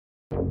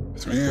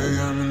3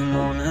 a.m. in the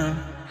morning,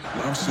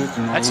 I'm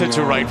sitting That's hit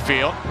to right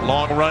field.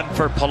 Long run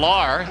for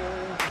Pilar.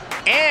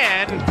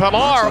 And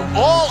Pilar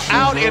all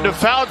out into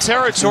foul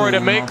territory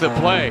to make the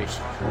play.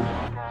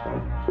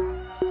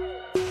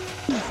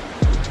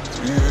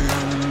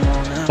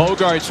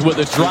 Bogarts with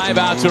a drive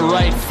out to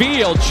right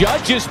field.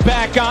 Judge is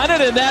back on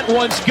it, and that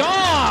one's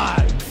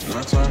gone.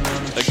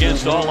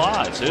 Against all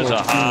odds. Here's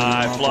a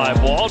high fly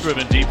ball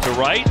driven deep to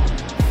right.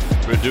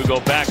 Verdugo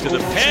back to the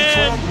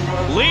pen.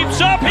 Leaps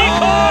up. He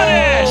caught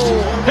it.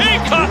 He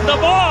caught the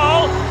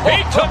ball.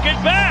 He took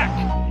it back.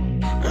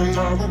 And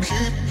I will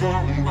keep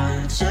on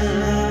waiting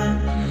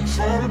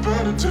for a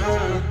better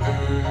day.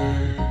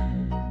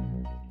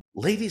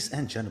 Ladies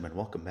and gentlemen,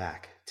 welcome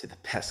back to the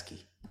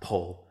Pesky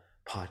Pole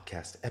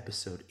Podcast,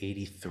 episode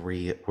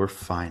 83. We're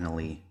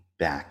finally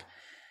back.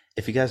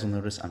 If you guys will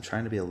notice, I'm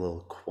trying to be a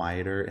little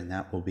quieter, and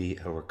that will be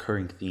a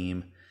recurring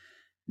theme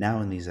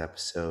now in these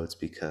episodes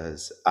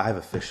because I've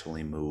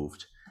officially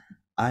moved.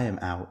 I am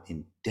out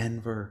in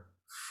Denver,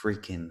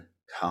 freaking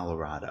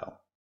Colorado.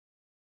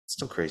 It's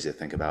still crazy to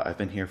think about. I've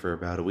been here for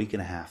about a week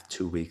and a half,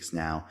 2 weeks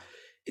now,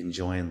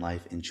 enjoying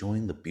life,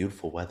 enjoying the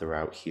beautiful weather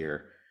out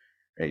here,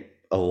 right?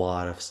 A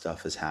lot of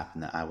stuff has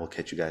happened that I will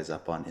catch you guys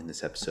up on in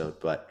this episode,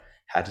 but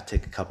had to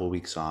take a couple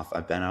weeks off.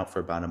 I've been out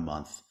for about a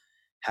month.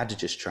 Had to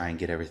just try and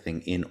get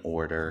everything in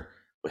order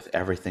with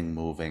everything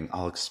moving.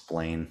 I'll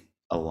explain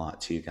a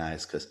lot to you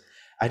guys because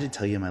I did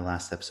tell you in my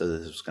last episode that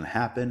this was going to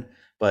happen,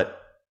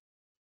 but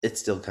it's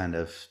still kind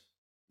of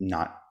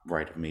not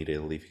right of me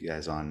to leave you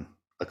guys on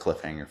a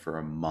cliffhanger for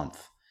a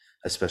month,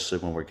 especially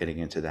when we're getting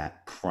into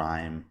that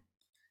prime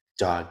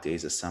dog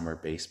days of summer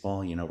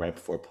baseball, right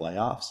before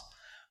playoffs.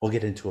 We'll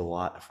get into a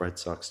lot of Red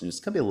Sox news.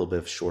 It's going to be a little bit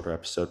of a shorter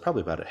episode,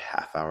 probably about a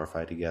half hour if I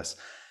had to guess,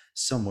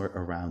 somewhere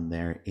around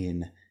there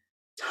in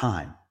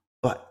time.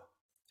 But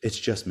it's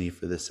just me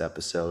for this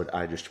episode.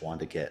 I just wanted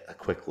to get a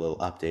quick little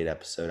update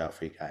episode out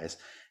for you guys.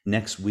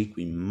 Next week,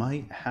 we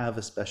might have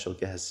a special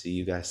guest that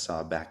you guys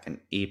saw back in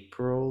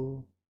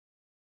April.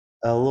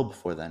 A little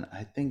before then.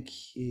 I think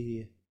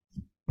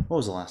what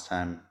was the last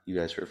time you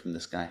guys heard from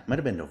this guy? Might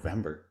have been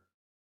November,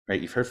 right?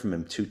 You've heard from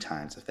him 2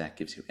 times, if that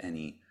gives you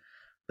any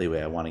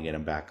leeway. I want to get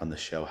him back on the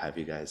show, have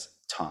you guys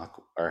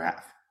talk, or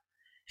have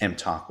him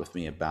talk with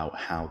me about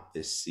how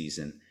this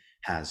season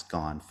has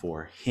gone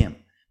for him.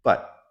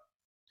 But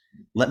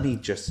let me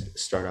just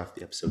start off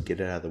the episode,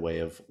 get it out of the way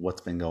of what's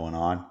been going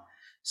on.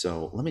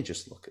 So let me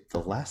just look at the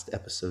last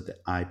episode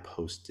that I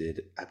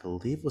posted, I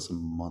believe was a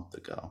month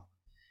ago.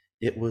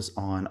 It was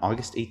on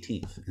August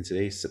 18th, and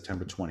today's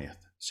September 20th.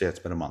 So yeah, it's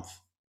been a month.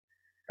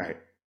 All right.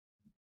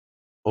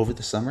 Over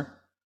the summer,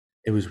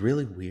 it was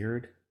really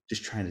weird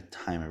just trying to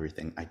time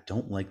everything. I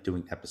don't like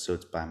doing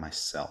episodes by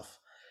myself.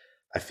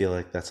 I feel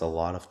like that's a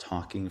lot of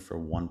talking for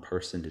one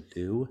person to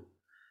do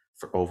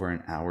for over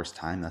an hour's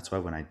time. That's why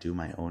when I do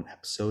my own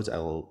episodes,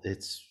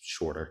 it's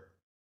shorter.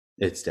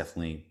 It's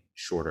definitely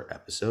shorter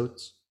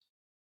episodes.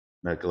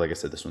 Like I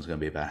said, this one's going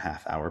to be about a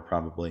half hour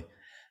probably,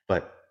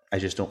 but I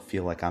just don't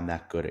feel like I'm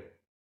that good at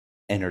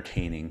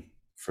entertaining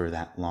for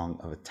that long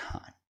of a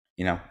time,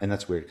 and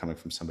that's weird coming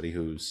from somebody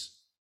whose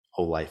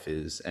whole life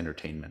is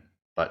entertainment.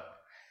 But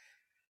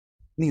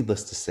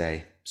needless to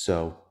say,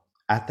 so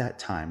at that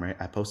time, right,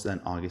 I posted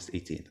on August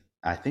 18th.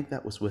 I think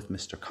that was with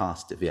Mr.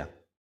 Kostiv. Yeah,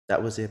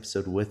 that was the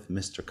episode with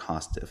Mr.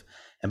 Kostiv.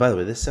 And by the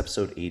way, this is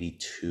episode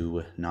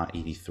 82, not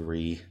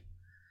 83.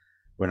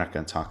 We're not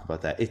going to talk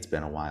about that. It's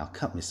been a while.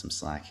 Cut me some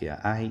slack here.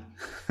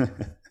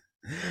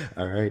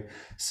 All right.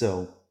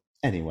 So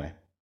anyway,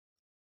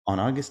 on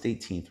August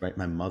 18th, right,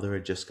 my mother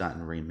had just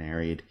gotten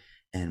remarried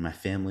and my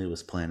family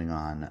was planning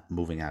on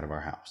moving out of our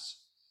house.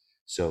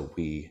 So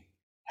we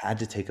had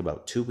to take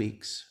about 2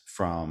 weeks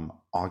from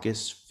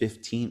August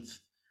 15th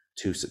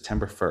to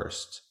September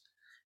 1st.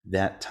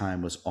 That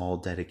time was all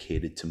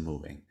dedicated to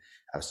moving.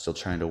 I was still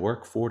trying to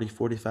work 40,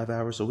 45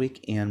 hours a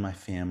week, and my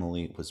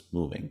family was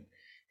moving.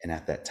 And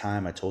at that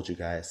time, I told you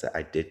guys that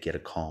I did get a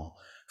call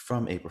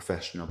from a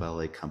professional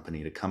ballet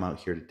company to come out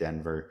here to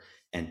Denver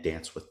and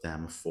dance with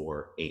them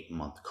for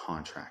 8-month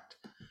contract,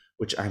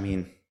 which, I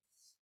mean,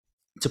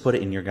 to put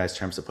it in your guys'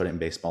 terms, to put it in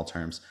baseball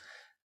terms,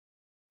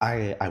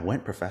 I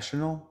went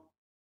professional,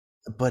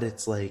 but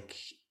it's like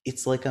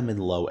I'm in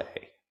low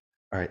A.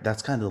 All right,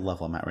 that's kind of the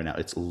level I'm at right now.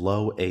 It's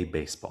low A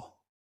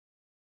baseball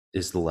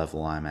is the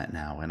level I'm at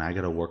now, and I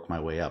got to work my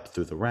way up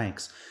through the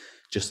ranks,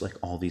 just like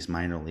all these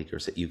minor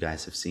leaguers that you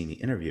guys have seen me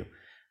interview.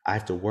 I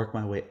have to work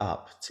my way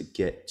up to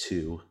get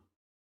to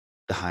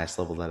the highest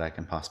level that I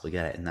can possibly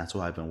get at, and that's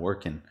why I've been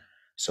working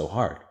so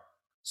hard.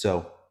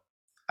 So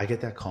I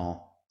get that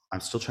call. I'm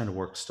still trying to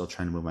work, still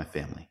trying to move my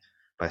family.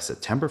 By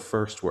September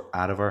 1st, we're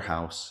out of our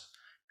house,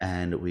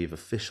 and we've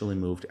officially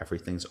moved.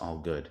 Everything's all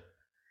good.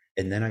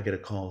 And then I get a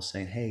call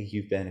saying, hey,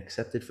 you've been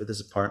accepted for this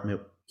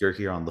apartment. You're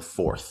here on the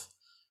 4th.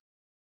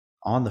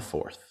 On the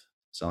 4th.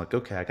 So I'm like,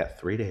 okay, I got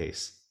 3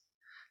 days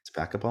to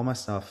pack up all my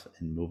stuff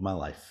and move my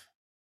life.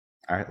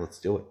 All right, let's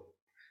do it.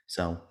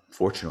 So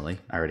fortunately,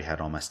 I already had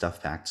all my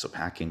stuff packed, so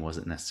packing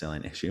wasn't necessarily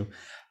an issue.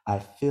 I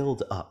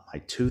filled up my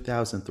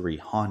 2003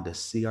 Honda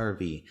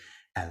CR-V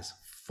as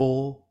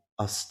full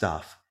of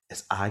stuff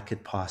as I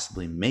could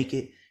possibly make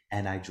it,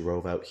 and I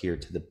drove out here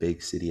to the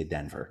big city of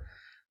Denver.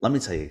 Let me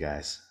tell you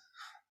guys,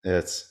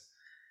 it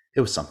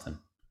was something.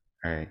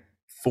 All right.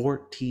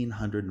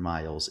 1,400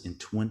 miles in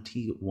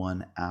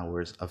 21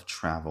 hours of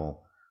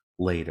travel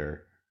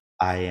later,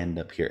 I end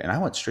up here. And I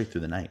went straight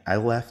through the night. I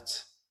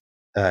left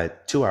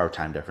 2-hour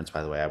time difference,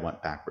 by the way. I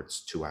went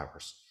backwards 2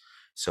 hours.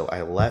 So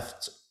I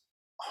left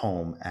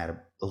home at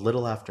a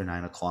little after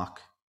 9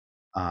 o'clock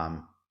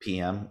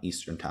p.m.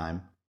 Eastern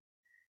time.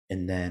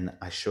 And then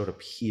I showed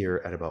up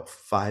here at about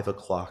 5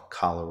 o'clock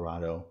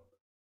Colorado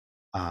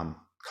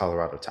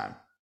time.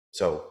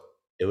 So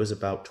it was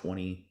about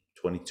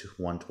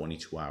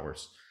 22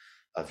 hours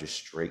of just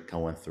straight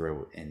going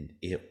through, and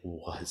it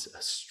was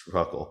a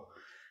struggle.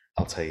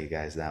 I'll tell you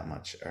guys that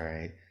much. All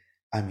right.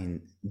 I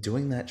mean,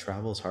 doing that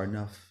travel is hard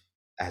enough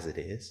as it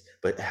is,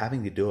 but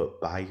having to do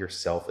it by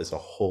yourself is a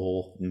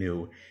whole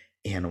new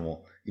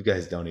animal. You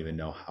guys don't even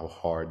know how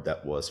hard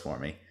that was for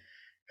me.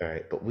 All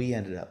right. But we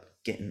ended up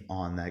getting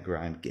on that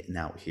grind, getting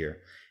out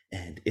here,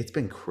 and it's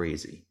been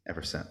crazy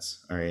ever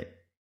since. All right.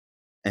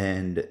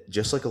 And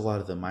just like a lot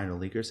of the minor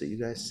leaguers that you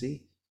guys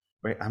see,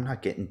 right, I'm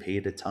not getting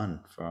paid a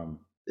ton from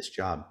this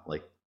job,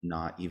 like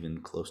not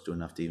even close to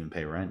enough to even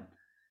pay rent.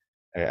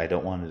 I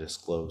don't want to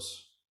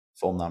disclose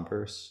full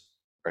numbers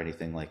or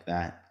anything like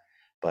that,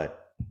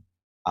 but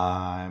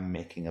I'm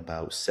making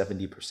about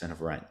 70%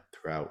 of rent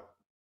throughout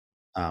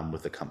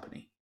with the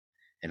company.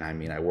 And I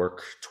mean, I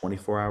work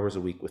 24 hours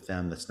a week with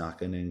them. That's not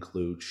going to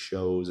include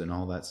shows and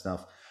all that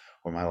stuff,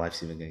 or my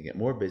life's even going to get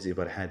more busy,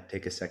 but I had to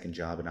take a second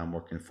job, and I'm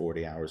working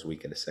 40 hours a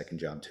week at a second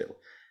job too.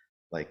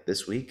 Like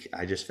this week,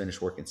 I just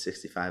finished working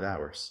 65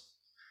 hours.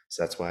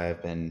 So that's why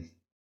I've been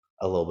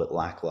a little bit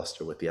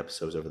lackluster with the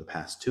episodes over the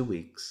past 2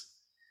 weeks,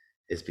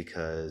 is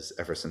because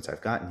ever since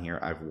I've gotten here,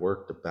 I've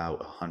worked about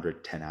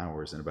 110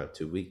 hours in about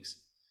 2 weeks.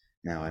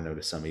 Now, I know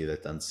to some of you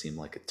that doesn't seem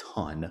like a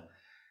ton,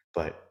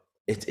 but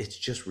it's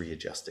just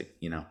readjusting,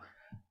 you know.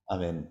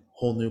 I'm in a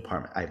whole new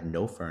apartment. I have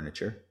no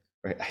furniture,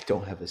 right? I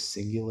don't have a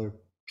singular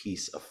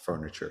piece of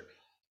furniture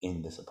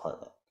in this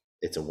apartment.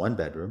 It's a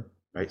 1-bedroom,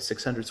 right?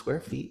 600 square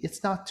feet.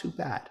 It's not too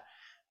bad.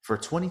 For a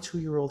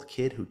 22-year-old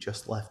kid who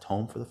just left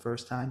home for the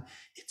first time,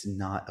 it's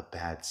not a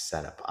bad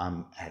setup.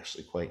 I'm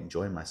actually quite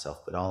enjoying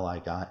myself, but all I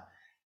got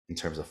in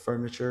terms of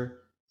furniture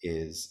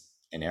is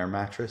an air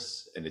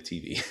mattress and a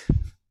TV.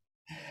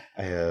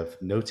 I have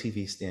no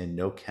TV stand,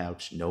 no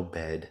couch, no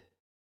bed,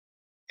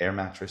 air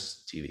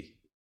mattress, TV.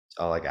 That's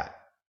all I got,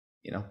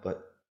 you know,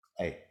 but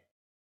hey,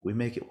 we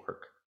make it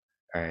work.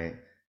 All right.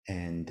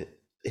 And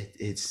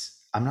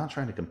I'm not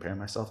trying to compare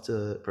myself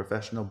to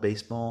professional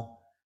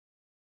baseball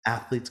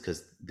athletes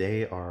because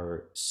they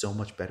are so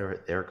much better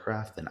at their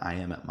craft than I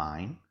am at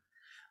mine.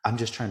 I'm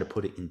just trying to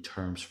put it in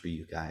terms for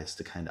you guys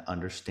to kind of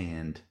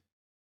understand,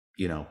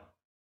 you know,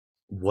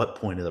 what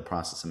point of the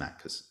process I'm at,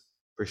 because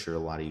for sure a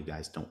lot of you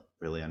guys don't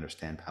really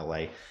understand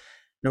ballet,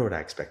 nor would I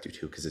expect you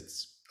to, because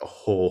it's a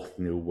whole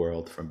new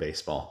world from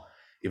baseball,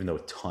 even though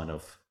a ton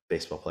of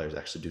baseball players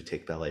actually do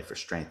take ballet for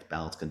strength,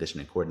 balance,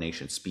 conditioning,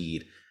 coordination,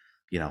 speed,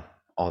 you know,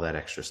 all that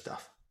extra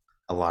stuff.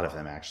 A lot of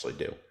them actually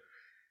do.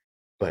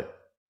 But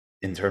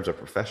in terms of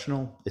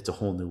professional, it's a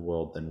whole new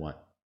world than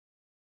what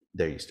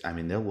they're used to. I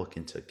mean, they're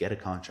looking to get a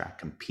contract,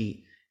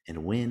 compete,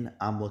 and win.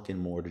 I'm looking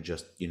more to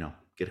just, you know,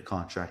 get a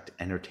contract,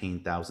 entertain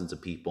thousands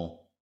of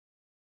people.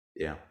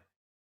 Yeah.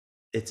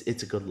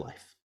 It's a good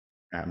life.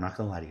 I'm not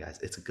going to lie to you guys.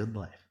 It's a good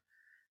life.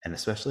 And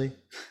especially,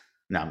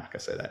 no, I'm not going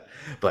to say that.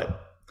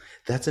 But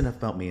that's enough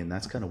about me. And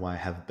that's kind of why I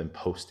haven't been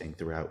posting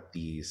throughout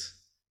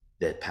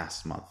that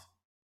past month.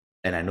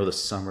 And I know the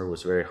summer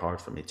was very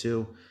hard for me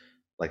too.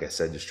 Like I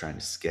said, just trying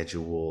to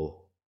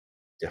schedule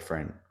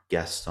different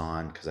guests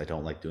on because I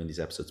don't like doing these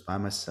episodes by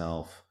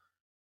myself.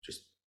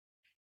 Just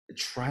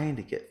trying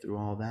to get through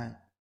all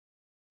that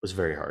was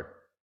very hard.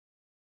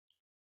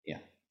 Yeah,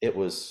 it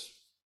was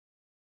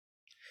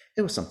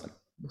something.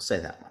 We'll say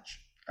that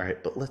much. All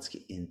right, but let's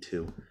get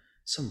into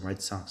some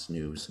Red Sox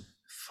news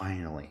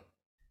finally.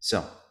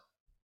 So,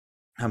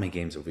 how many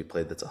games have we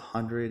played? That's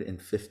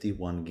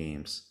 151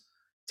 games.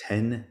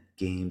 10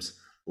 games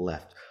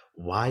left.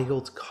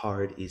 Wild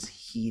card is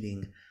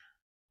heating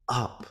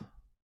up.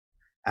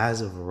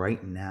 As of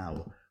right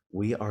now,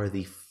 we are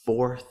the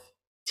 4th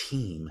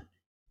team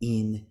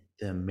in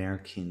the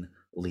American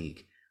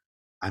League.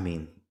 I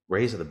mean,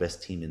 Rays are the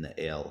best team in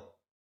the AL,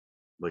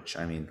 which,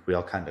 I mean, we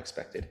all kind of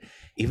expected.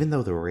 Even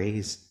though the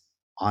Rays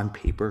on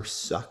paper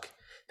suck,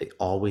 they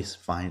always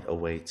find a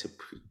way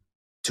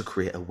to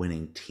create a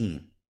winning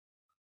team.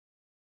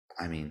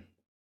 I mean,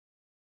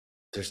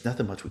 there's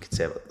nothing much we could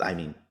say about it. I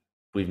mean,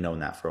 we've known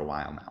that for a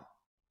while now.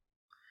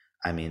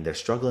 I mean, they're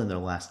struggling their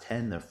last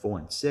 10. They're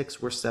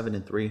 4-6. We're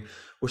 7-3.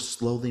 We're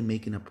slowly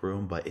making up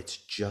room, but it's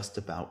just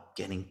about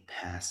getting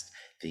past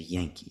the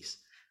Yankees.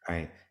 All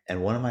right.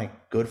 And one of my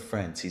good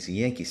friends, he's a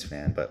Yankees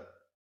fan, but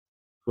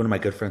one of my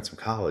good friends from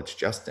college,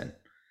 Justin,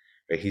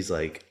 right? He's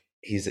like,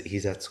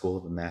 he's at school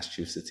up in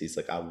Massachusetts. He's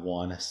like, I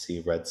want to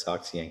see Red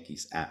Sox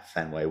Yankees at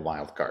Fenway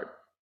wild card.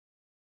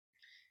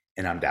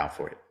 And I'm down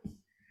for it.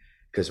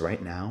 Because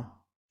right now,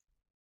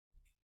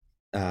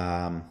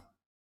 Let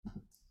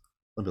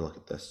me look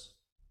at this.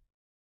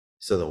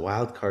 So the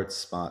wild card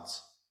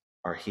spots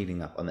are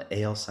heating up. On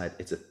the AL side,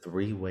 it's a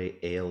 3-way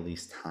AL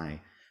East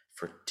tie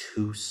for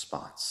 2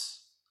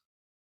 spots,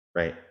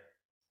 right?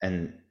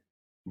 And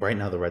right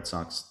now the Red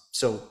Sox,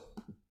 so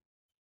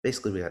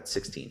basically we got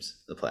 6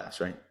 teams in the playoffs,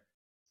 right?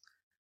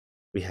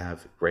 We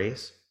have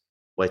Rays,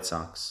 White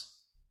Sox,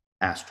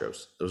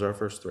 Astros. Those are our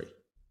first 3.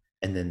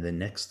 And then the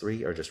next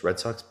 3 are just Red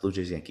Sox, Blue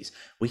Jays, Yankees.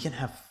 We can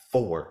have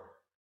 4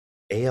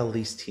 AL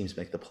East teams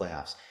make the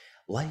playoffs.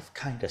 Life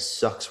kind of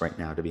sucks right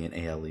now to be an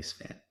AL East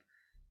fan.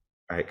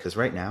 All right, because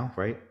right now,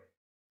 right,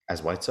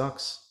 as White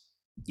Sox,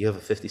 you have a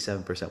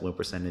 57% win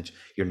percentage.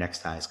 Your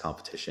next highest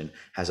competition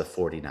has a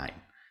 49.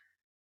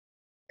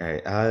 All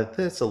right,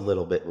 that's a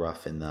little bit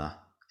rough in the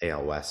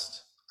AL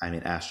West. I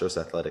mean, Astros,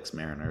 Athletics,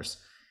 Mariners,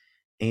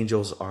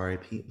 Angels,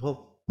 RIP.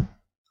 Well,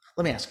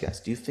 let me ask you guys,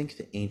 do you think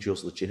the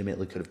Angels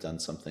legitimately could have done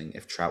something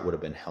if Trout would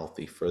have been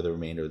healthy for the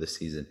remainder of the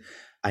season?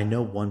 I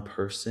know one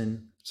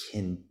person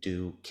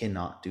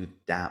cannot do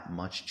that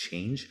much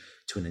change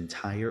to an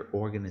entire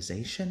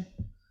organization,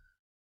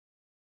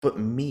 but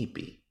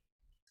maybe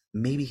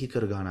he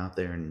could have gone out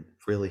there and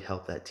really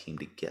helped that team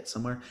to get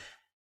somewhere.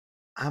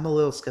 I'm a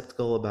little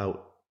skeptical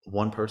about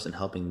one person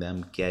helping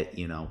them get,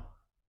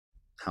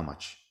 how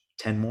much?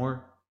 10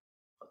 more?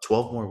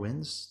 12 more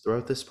wins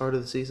throughout this part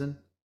of the season?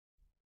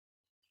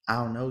 I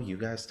don't know. You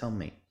guys tell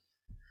me.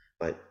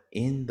 But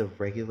in the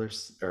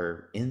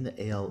in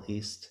the AL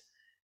East,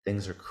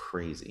 things are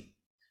crazy.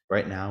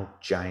 Right now,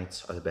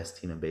 Giants are the best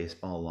team in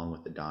baseball along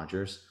with the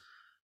Dodgers.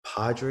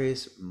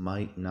 Padres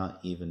might not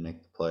even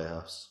make the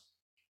playoffs.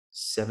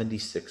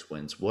 76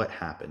 wins. What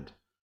happened?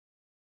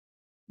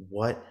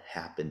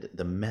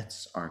 The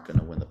Mets aren't going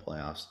to win the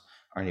playoffs,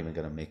 aren't even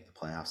going to make the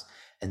playoffs.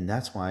 And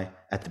that's why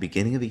at the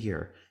beginning of the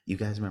year, you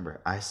guys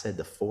remember, I said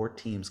the 4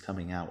 teams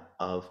coming out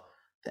of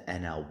the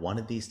NL, one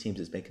of these teams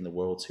is making the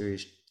World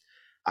Series.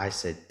 I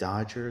said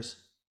Dodgers,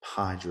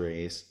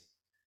 Padres,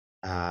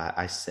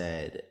 I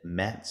said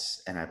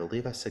Mets, and I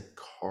believe I said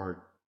what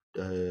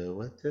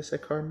did I say?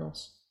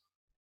 Cardinals?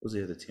 What was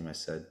the other team I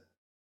said?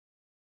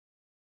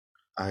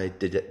 I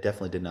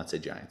definitely did not say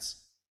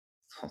Giants.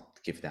 I'll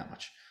give you that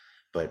much.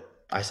 But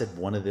I said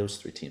one of those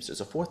 3 teams.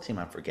 There's a 4th team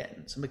I'm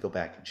forgetting. Somebody go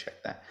back and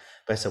check that.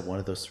 But I said one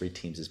of those 3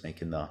 teams is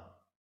making the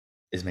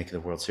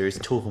World Series.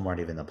 2 of them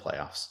aren't even in the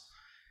playoffs.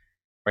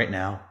 Right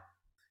now,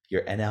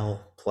 your NL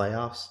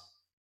playoffs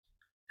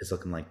is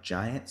looking like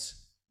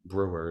Giants,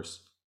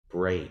 Brewers,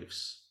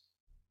 Braves,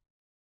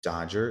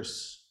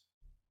 Dodgers,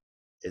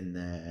 and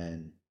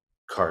then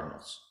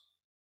Cardinals.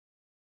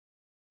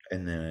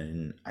 And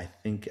then I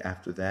think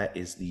after that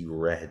is the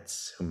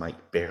Reds, who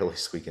might barely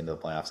squeak into the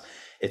playoffs.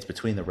 It's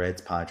between the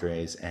Reds,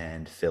 Padres,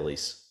 and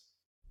Phillies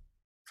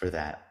for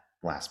that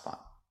last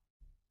spot.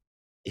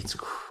 It's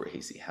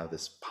crazy how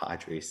this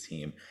Padres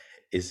team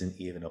isn't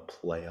even a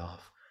playoff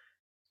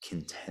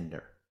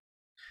contender.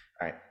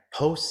 All right,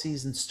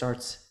 postseason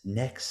starts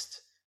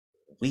next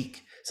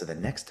week. So the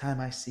next time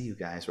I see you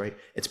guys, right,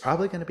 it's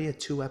probably going to be a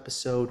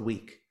 2-episode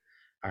week.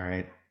 All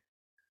right.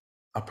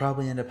 I'll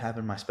probably end up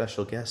having my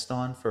special guest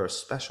on for a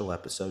special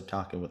episode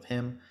talking with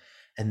him.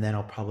 And then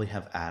I'll probably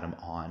have Adam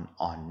on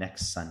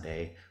next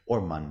Sunday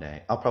or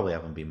Monday. I'll probably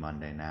have him be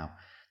Monday now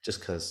just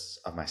because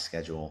of my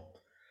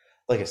schedule.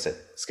 Like I said,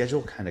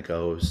 schedule kind of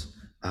goes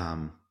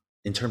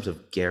in terms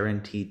of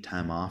guaranteed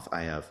time off.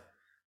 I have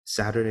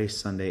Saturday,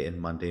 Sunday, and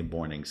Monday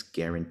mornings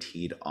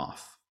guaranteed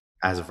off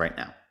as of right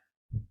now.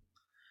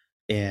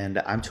 And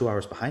I'm 2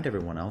 hours behind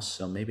everyone else.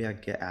 So maybe I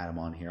get Adam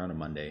on here on a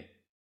Monday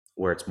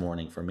where it's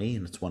morning for me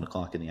and it's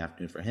 1:00 in the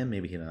afternoon for him.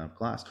 Maybe he doesn't have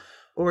class,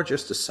 or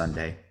just a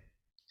Sunday,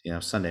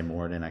 Sunday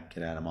morning, I can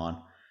get Adam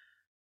on,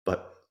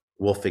 but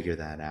we'll figure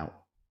that out.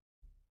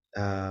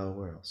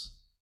 Where else?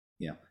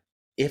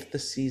 If the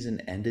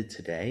season ended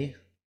today,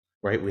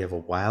 right, we have a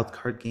wild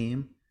card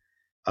game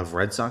of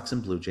Red Sox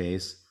and Blue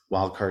Jays,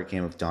 wild card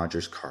game of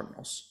Dodgers,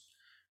 Cardinals,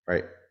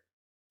 right?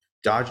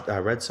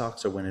 Red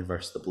Sox are winning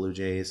versus the Blue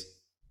Jays.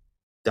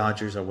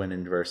 Dodgers are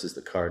winning versus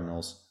the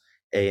Cardinals.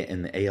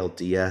 In the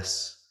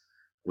ALDS,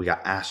 we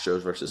got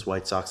Astros versus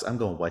White Sox. I'm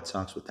going White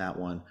Sox with that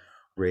one.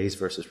 Rays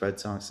versus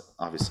Red Sox.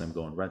 Obviously, I'm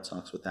going Red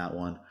Sox with that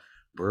one.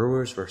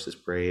 Brewers versus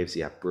Braves.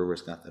 Yeah,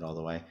 Brewers got that all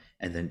the way.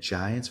 And then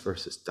Giants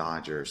versus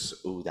Dodgers.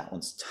 Ooh, that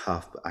one's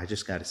tough. But I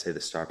just got to say the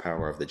star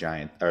power of the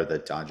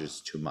Dodgers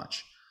is too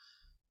much.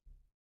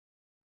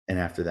 And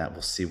after that,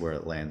 we'll see where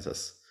it lands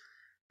us.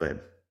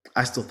 But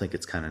I still think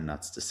it's kind of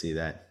nuts to see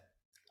that.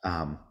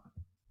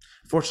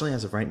 Fortunately,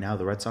 as of right now,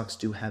 the Red Sox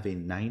do have a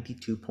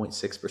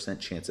 92.6%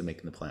 chance of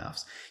making the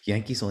playoffs.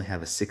 Yankees only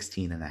have a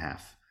 16.5%.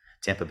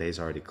 Tampa Bay's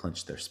already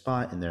clinched their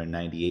spot, and they're a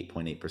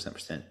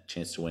 98.8%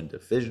 chance to win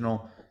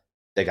divisional.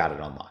 They got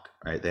it on lock,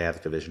 right? They have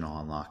the divisional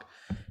on lock.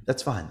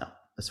 That's fine, though.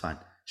 That's fine.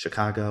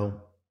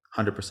 Chicago,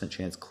 100%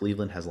 chance.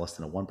 Cleveland has less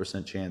than a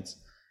 1% chance.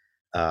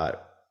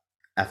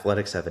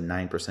 Athletics have a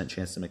 9%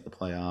 chance to make the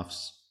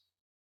playoffs.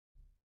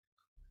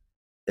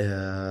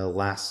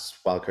 Last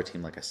wildcard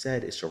team, like I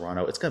said, is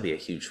Toronto. It's going to be a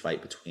huge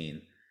fight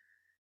between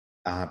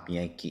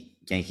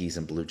Yankees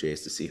and Blue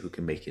Jays to see who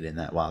can make it in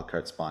that wild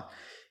card spot.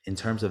 In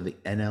terms of the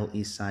NL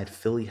East side,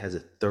 Philly has a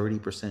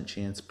 30%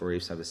 chance.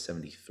 Braves have a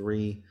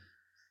 73%.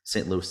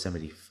 St. Louis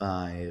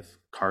 75%.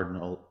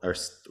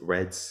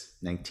 Reds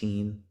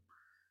 19%.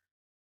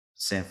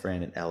 San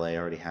Fran and LA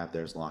already have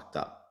theirs locked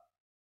up.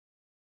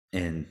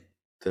 And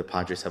the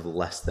Padres have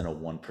less than a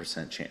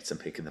 1% chance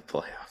of making the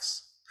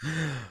playoffs.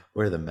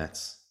 Where are the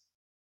Mets?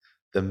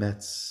 The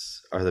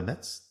Mets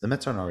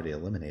aren't already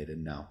eliminated.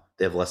 No,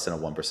 they have less than a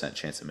 1%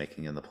 chance of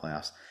making it in the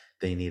playoffs.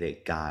 They need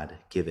a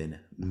God-given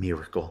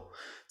miracle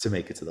to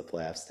make it to the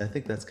playoffs. I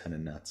think that's kind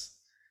of nuts,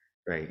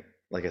 right?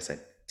 Like I said,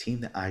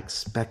 team that I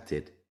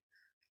expected,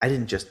 I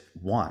didn't just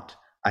want,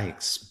 I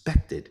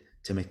expected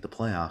to make the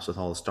playoffs with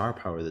all the star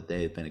power that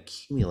they have been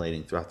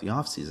accumulating throughout the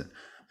offseason.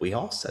 We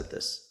all said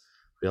this.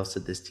 We all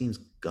said this team's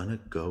gonna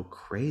go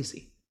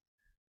crazy.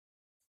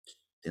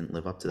 Didn't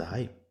live up to the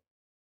hype,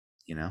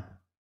 you know?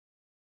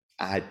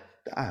 I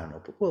don't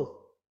know, but we'll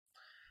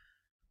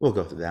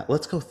go through that.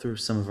 Let's go through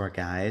some of our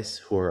guys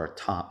who are our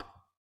top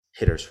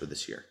hitters for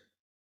this year.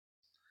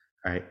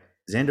 All right,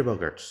 Xander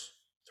Bogaerts,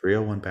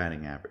 301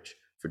 batting average.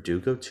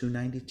 Verdugo,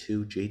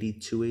 292.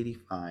 JD,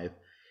 285.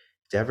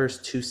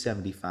 Devers,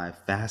 275.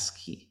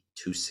 Vasquez,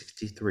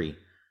 263.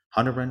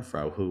 Hunter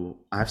Renfroe, who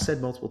I've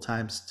said multiple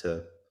times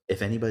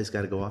if anybody's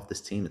got to go off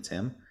this team, it's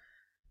him.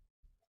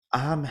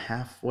 I'm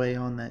halfway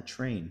on that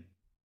train,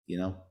 you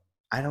know?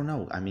 I don't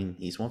know. I mean,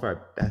 he's one of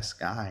our best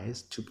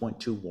guys.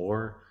 2.2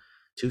 WAR,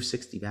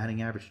 260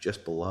 batting average,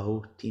 just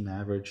below team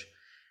average.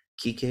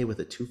 Kike with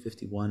a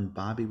 251,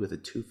 Bobby with a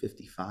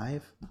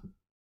 255.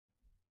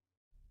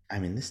 I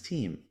mean, this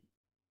team,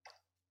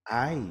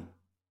 I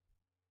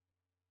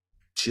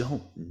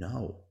don't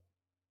know.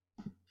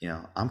 You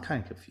know, I'm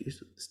kind of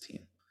confused with this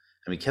team.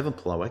 I mean, Kevin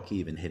Plawecki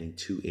even hitting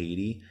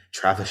 280.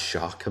 Travis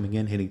Shaw coming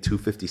in hitting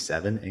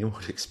 257. Anyone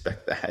would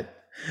expect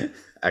that?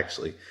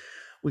 Actually,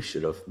 we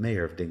should have.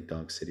 Mayor of Dink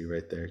Donk City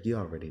right there. You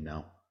already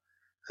know.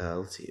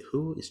 Let's see.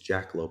 Who is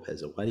Jack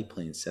Lopez? Why did he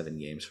play in 7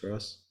 games for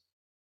us?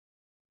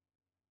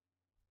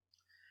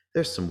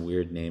 There's some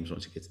weird names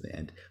once you get to the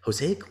end.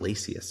 Jose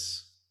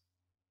Iglesias.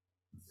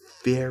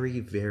 Very,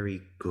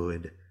 very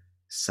good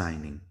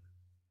signing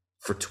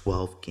for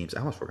 12 games. I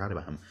almost forgot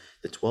about him.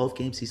 The 12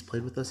 games he's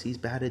played with us, he's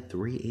batted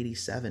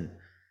 387.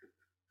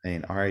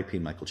 And RIP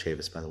Michael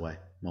Chavis, by the way.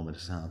 Moment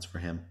of silence for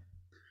him.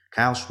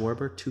 Kyle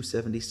Schwarber,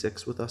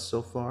 276 with us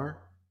so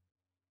far.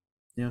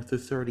 You know, through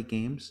 30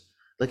 games.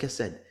 Like I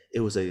said, it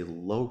was a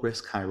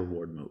low-risk,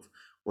 high-reward move.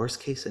 Worst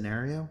case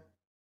scenario,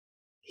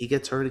 he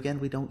gets hurt again,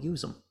 we don't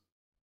use him.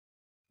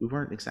 We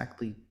weren't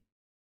exactly,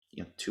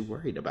 too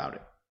worried about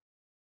it.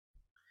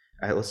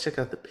 All right, let's check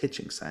out the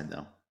pitching side,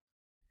 though.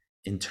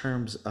 In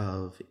terms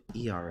of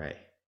ERA,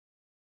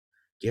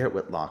 Garrett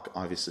Whitlock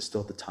obviously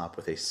still at the top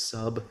with a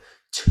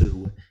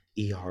sub-2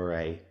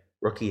 ERA.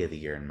 Rookie of the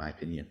year, in my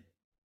opinion.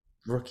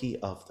 Rookie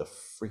of the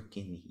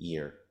freaking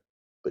year.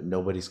 But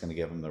nobody's going to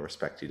give him the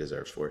respect he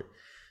deserves for it.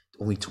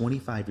 Only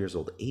 25 years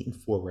old,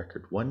 8-4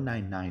 record,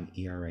 1.99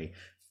 ERA,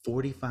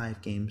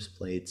 45 games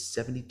played,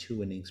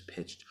 72 innings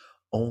pitched,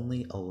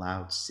 only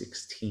allowed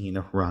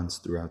 16 runs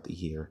throughout the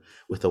year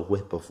with a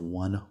whip of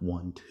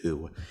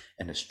 1.12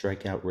 and a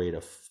strikeout rate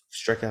of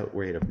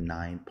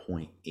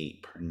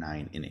 9.8 per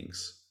 9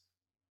 innings.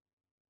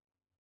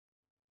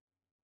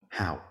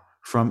 How?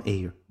 From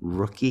a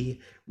rookie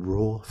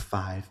Rule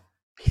 5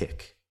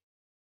 pick.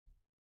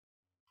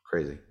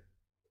 Crazy.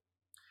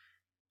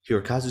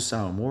 Hirokazu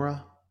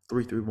Sawamura,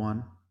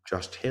 3.31.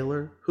 Josh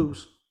Taylor,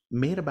 who's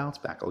made a bounce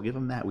back. I'll give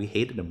him that. We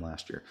hated him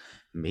last year.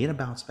 Made a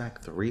bounce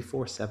back,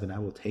 3.47. I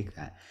will take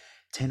that.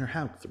 Tanner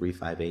Houck,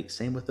 3.58.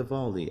 Same with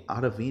Evaldi.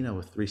 Ottavino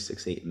with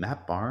 3.68.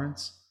 Matt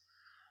Barnes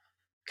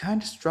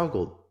kind of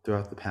struggled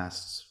throughout the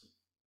past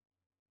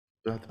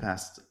month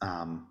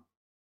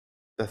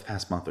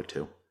or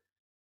two.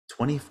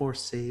 24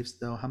 saves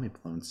though. How many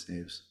blown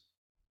saves?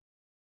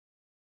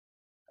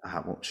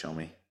 It won't show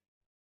me.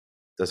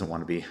 Doesn't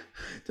want to be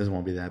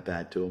that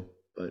bad to him.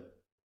 But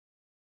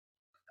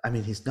I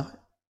mean, he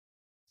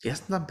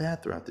hasn't done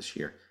bad throughout this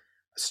year.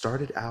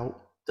 Started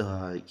out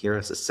the year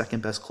as the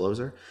second best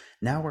closer.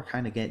 Now we're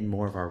kind of getting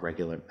more of our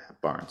regular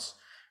Matt Barnes,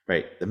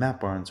 right? The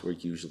Matt Barnes we're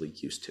usually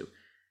used to.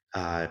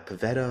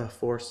 Pivetta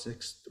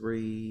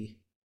 4.63.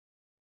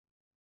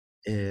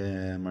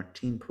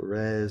 Martin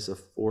Perez a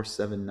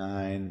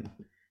 4.79.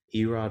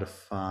 Erod a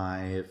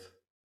 5.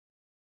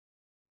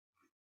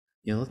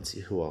 Let's see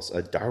who else.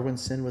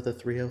 Darwinson with a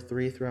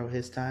 3.03 throughout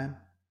his time.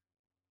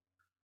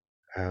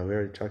 We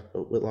already talked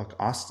about Whitlock.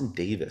 Austin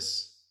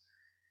Davis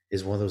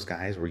is one of those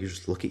guys where you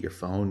just look at your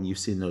phone, you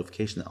see the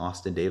notification that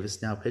Austin Davis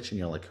is now pitching,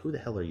 you're like, who the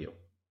hell are you?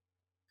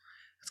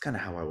 That's kind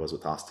of how I was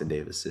with Austin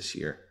Davis this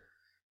year.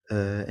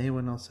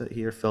 Anyone else out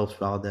here? Phelps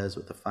Valdez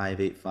with a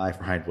 5.85.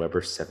 Ryan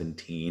Weber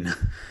 17.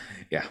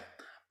 Yeah.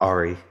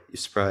 Ari, you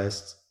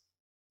surprised?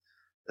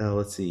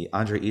 Let's see.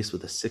 Andre East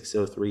with a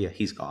 6.03. Yeah,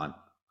 he's gone.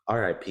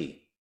 RIP.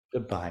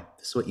 Goodbye.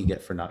 This is what you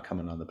get for not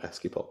coming on the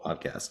Basketball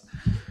Podcast.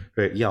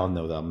 Right, y'all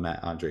know the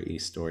Andre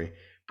East story.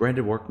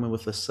 Brandon Workman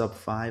with a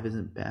sub-5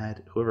 isn't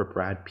bad. Whoever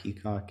Brad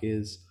Peacock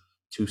is,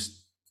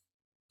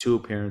 two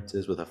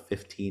appearances with a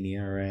 15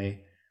 ERA.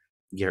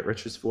 Garrett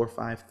Richards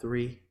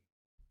 4.53.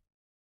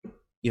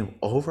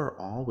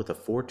 Overall with a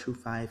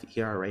 4.25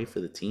 ERA for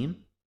the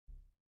team,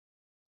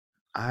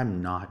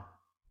 I'm not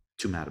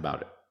too mad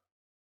about it.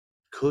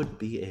 Could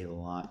be a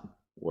lot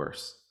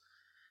worse.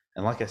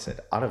 And like I said,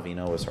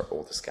 Ottavino is our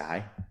oldest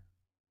guy,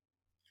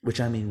 which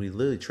we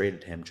literally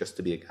traded him just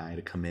to be a guy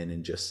to come in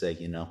and just say,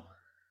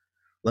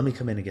 let me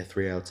come in and get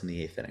 3 outs in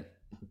the 8th inning.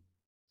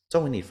 That's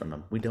all we need from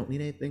him. We don't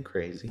need anything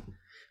crazy.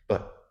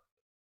 But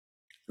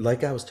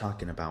like I was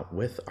talking about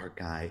with our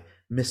guy,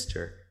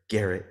 Mr.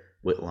 Garrett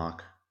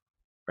Whitlock,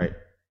 right?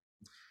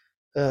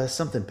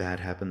 Something bad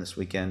happened this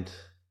weekend.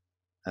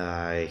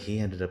 He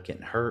ended up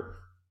getting hurt,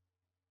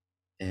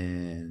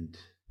 and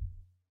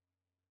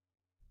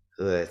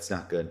it's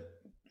not good.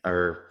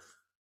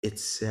 It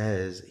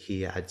says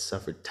he had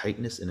suffered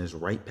tightness in his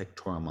right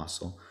pectoral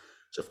muscle,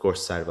 so of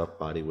course side of upper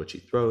body which he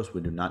throws.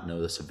 We do not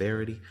know the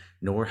severity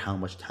nor how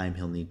much time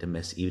he'll need to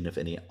miss, even if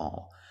any at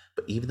all.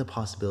 But even the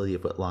possibility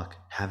of Whitlock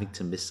having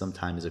to miss some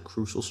time is a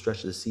crucial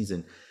stretch of the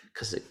season,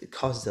 because it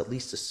causes at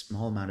least a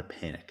small amount of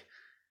panic.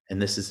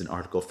 And this is an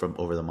article from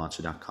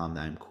overthemonster.com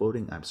that I'm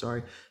quoting. I'm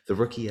sorry. The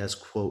rookie has,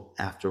 quote,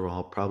 after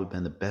all, probably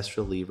been the best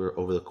reliever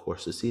over the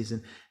course of the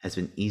season, has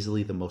been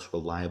easily the most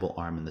reliable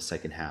arm in the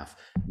second half.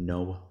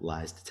 No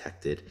lies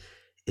detected.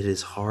 It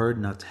is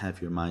hard not to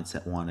have your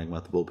mindset wandering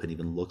what the bullpen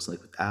even looks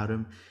like without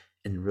him.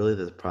 And really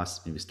the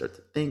process made me start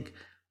to think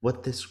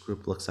what this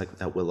group looks like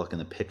without Whitlock in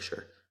the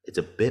picture. It's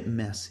a bit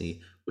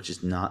messy, which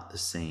is not the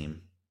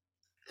same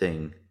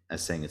thing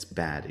as saying it's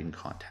bad in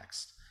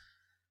context.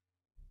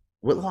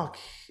 Whitlock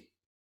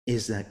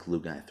is that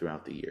glue guy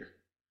throughout the year,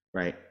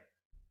 right?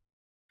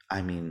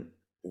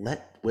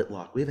 Let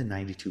Whitlock, we have a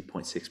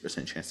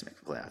 92.6% chance to make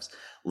the playoffs.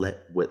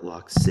 Let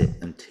Whitlock sit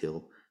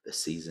until the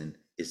season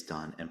is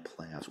done and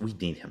playoffs. We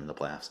need him in the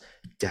playoffs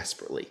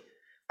desperately.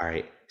 All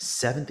right,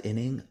 7th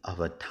inning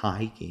of a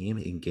tie game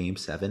in Game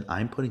 7,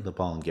 I'm putting the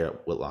ball in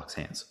Garrett Whitlock's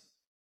hands.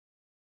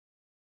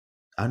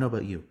 I don't know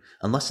about you.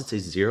 Unless it's a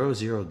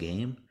 0-0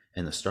 game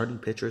and the starting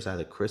pitcher is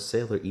either Chris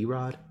Sale or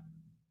Erod,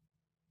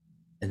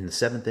 in the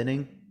 7th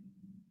inning,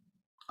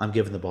 I'm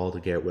giving the ball to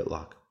Garrett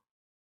Whitlock.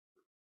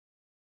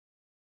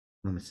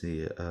 Let me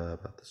see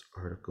about this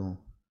article.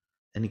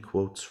 Any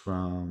quotes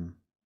from...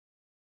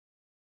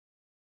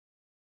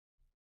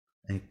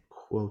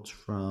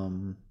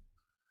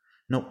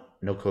 Nope,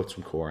 no quotes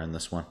from Cora in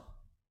this one.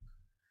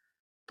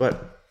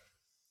 But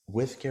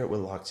with Garrett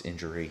Whitlock's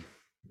injury,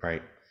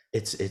 right,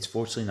 it's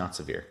fortunately not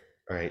severe,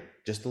 all right?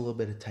 Just a little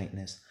bit of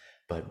tightness,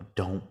 but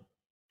don't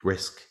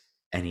risk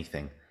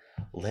anything.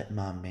 Let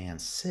my man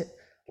sit.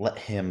 Let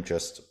him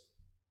just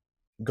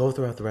go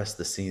throughout the rest of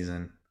the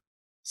season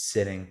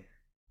sitting,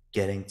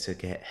 getting to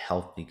get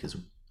healthy, because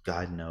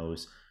God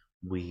knows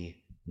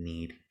we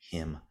need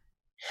him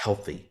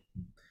healthy.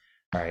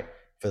 All right,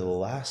 for the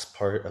last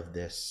part of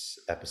this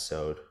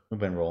episode, we've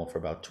been rolling for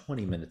about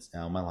 20 minutes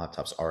now. My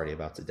laptop's already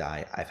about to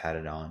die. I've had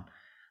it on.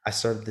 I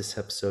started this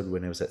episode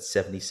when it was at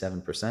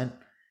 77%,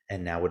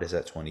 and now it is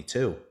at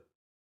 22%.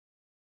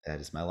 That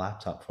is my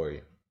laptop for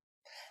you.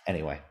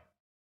 Anyway,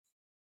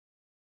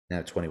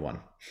 now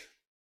 21%.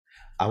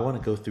 I want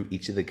to go through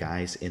each of the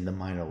guys in the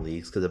minor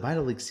leagues, because the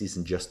minor league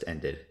season just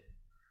ended.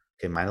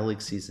 Okay, minor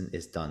league season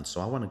is done.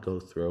 So I want to go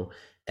through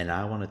and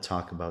I want to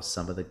talk about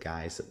some of the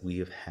guys that we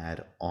have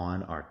had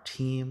on our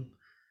team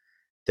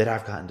that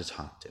I've gotten to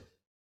talk to.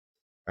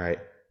 All right,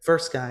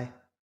 first guy,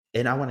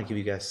 and I want to give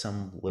you guys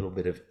some little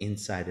bit of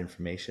inside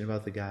information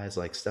about the guys,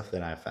 like stuff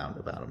that I found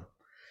about them.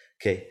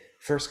 Okay,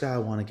 first guy I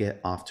want to get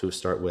off to a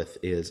start with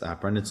is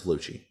Brendan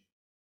Cellucci.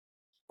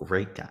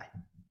 Great guy.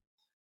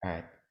 All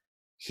right.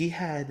 He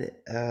had,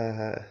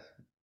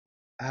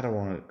 I don't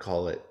want to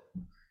call it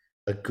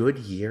a good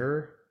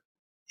year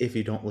if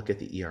you don't look at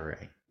the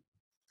ERA.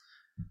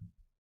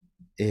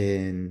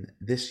 In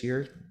this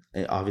year,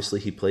 obviously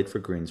he played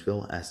for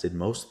Greensville, as did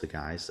most of the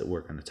guys that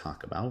we're going to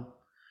talk about,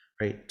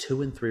 right?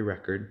 2-3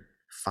 record,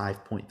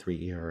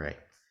 5.3 ERA,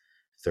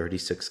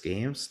 36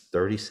 games,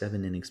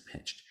 37 innings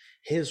pitched.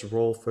 His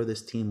role for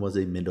this team was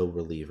a middle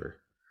reliever,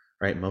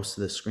 right? Most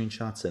of the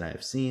screenshots that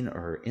I've seen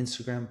are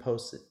Instagram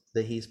posts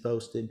that he's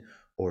posted,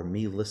 or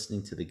me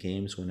listening to the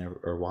games whenever,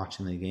 or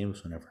watching the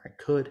games whenever I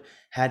could,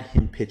 had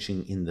him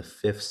pitching in the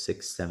 5th,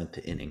 6th,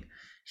 7th inning.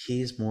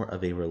 He's more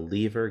of a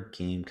reliever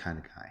game kind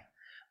of guy.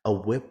 A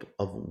whip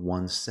of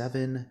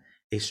 1.7,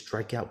 a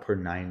strikeout per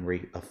 9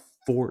 rate of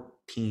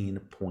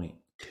 14.2.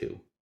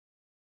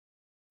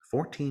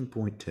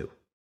 14.2.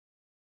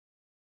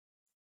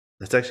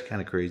 That's actually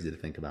kind of crazy to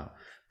think about.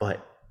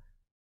 But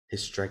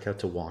his strikeout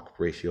to walk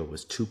ratio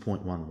was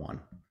 2.11.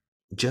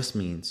 Just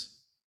means,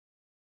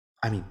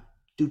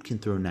 dude can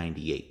throw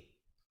 98.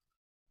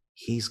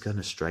 He's going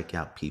to strike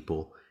out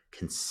people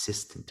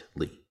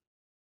consistently.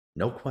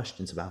 No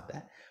questions about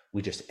that.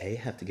 We just, A,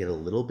 have to get a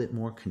little bit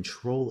more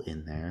control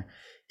in there,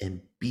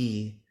 and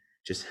B,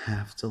 just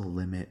have to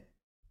limit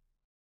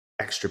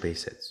extra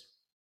base hits.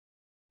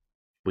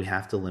 We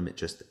have to limit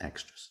just the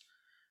extras.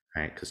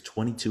 right? Because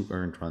 22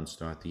 earned runs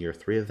throughout the year,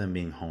 3 of them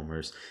being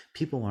homers.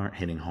 People aren't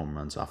hitting home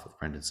runs off of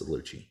Brendan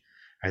Cellucci.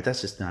 Right?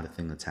 That's just not a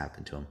thing that's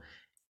happened to him.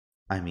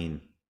 I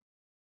mean,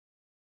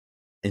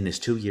 in his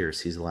 2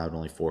 years, he's allowed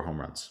only 4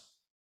 home runs.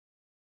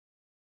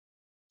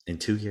 In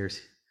 2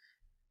 years,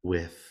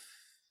 with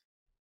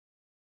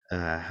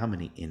how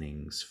many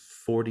innings?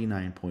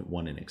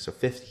 49.1 innings. So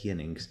 50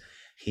 innings,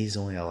 he's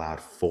only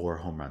allowed 4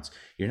 home runs.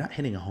 You're not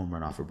hitting a home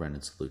run off of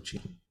Brendan Cellucci.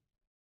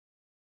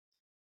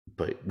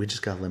 But we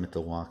just got to limit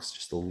the walks,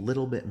 just a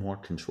little bit more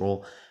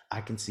control.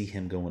 I can see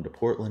him going to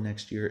Portland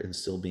next year and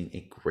still being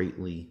a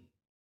greatly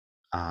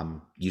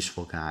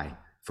useful guy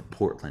for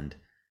Portland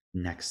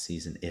next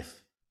season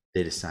if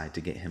they decide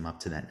to get him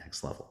up to that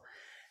next level.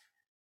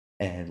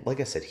 And like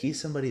I said, he's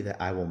somebody that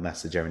I will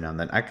message every now and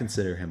then. I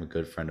consider him a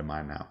good friend of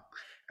mine now.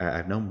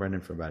 I've known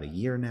Brendan for about a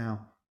year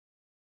now.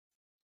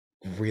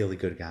 Really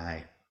good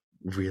guy,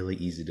 really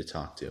easy to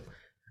talk to.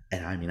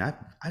 And I mean,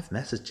 I've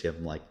messaged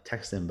him, like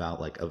text him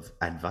about like of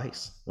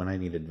advice when I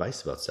need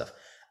advice about stuff.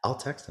 I'll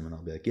text him and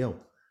I'll be like, yo,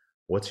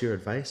 what's your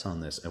advice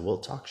on this? And we'll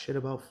talk shit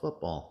about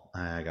football.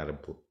 I gotta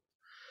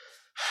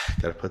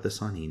put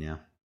this on you now.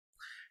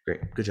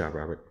 Great. Good job,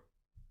 Robert.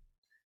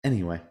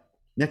 Anyway,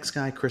 next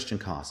guy, Christian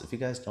Koss. If you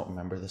guys don't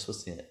remember, this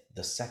was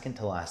the second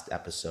to last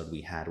episode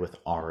we had with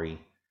Ari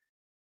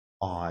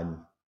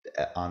on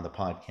the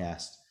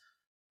podcast.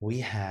 We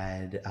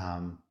had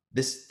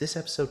this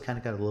episode kind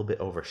of got a little bit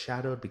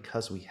overshadowed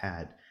because we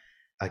had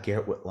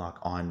Garrett Whitlock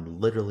on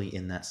literally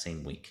in that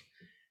same week.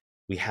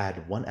 We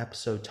had one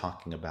episode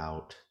talking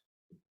about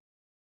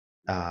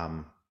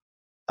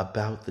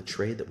the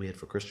trade that we had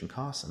for Christian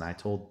Koss, and I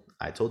told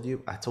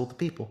the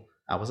people,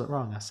 I wasn't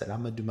wrong. I said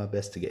I'm gonna do my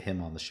best to get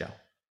him on the show.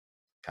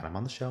 Got him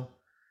on the show.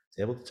 Was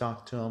able to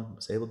talk to him.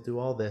 Was able to do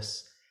all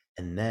this,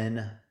 and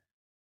then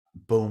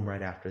boom!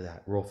 Right after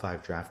that, Rule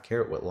 5 draft,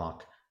 Garrett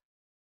Whitlock.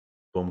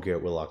 Boom!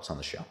 Garrett Whitlock's on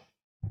the show.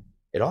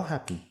 It all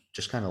happened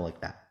just kind of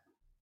like that,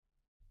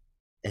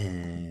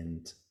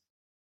 and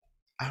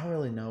I don't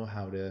really know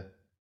how to.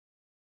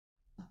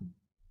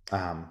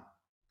 I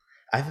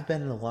haven't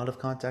been in a lot of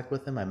contact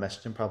with him. I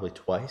messaged him probably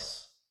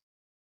twice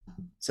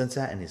since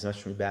that, and he's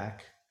messaged me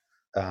back.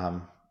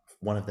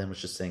 One of them was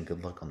just saying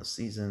good luck on the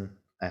season.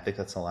 I think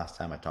that's the last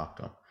time I talked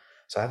to him.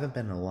 So I haven't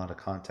been in a lot of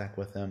contact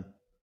with him,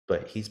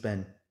 but he's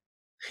been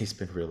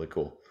really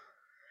cool.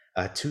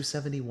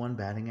 271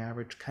 batting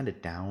average, kind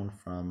of down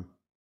from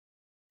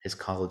his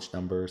college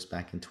numbers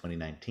back in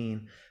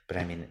 2019. But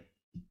I mean,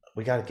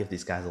 we got to give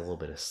these guys a little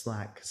bit of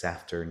slack because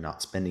after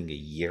not spending a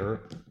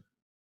year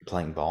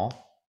playing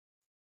ball,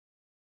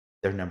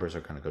 their numbers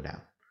are going to go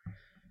down.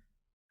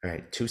 All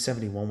right,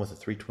 271 with a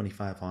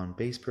 325 on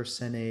base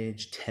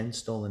percentage, 10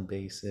 stolen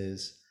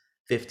bases,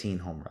 15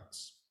 home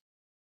runs.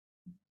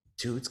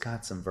 Dude's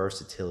got some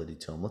versatility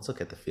to him. Let's look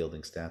at the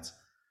fielding stats.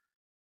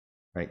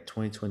 All right,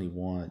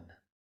 2021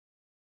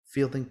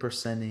 fielding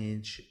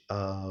percentage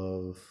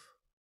of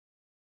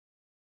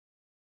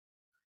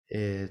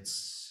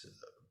it's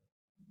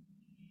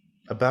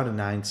about a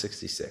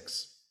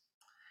 966.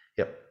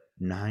 Yep,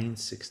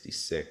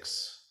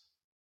 966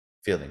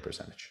 fielding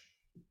percentage.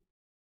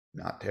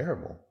 Not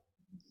terrible.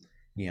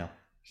 You know,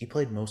 he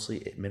played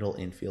mostly at middle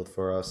infield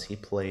for us. He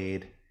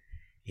played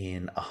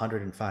in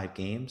 105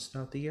 games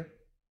throughout the year.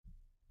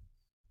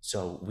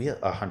 So we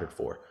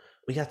 104.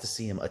 We got to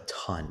see him a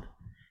ton.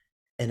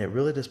 And it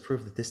really does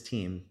prove that this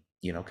team,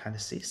 you know, kind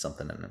of sees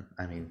something in him.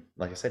 I mean,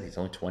 like I said, he's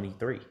only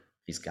 23.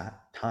 He's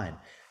got time.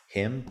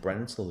 Him,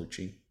 Brendan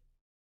Cellucci,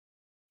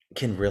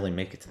 can really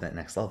make it to that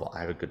next level. I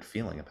have a good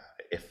feeling about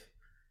it.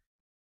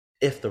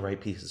 If the right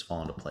pieces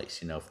fall into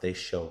place, you know, if they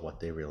show what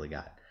they really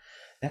got.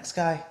 Next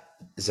guy,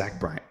 Zach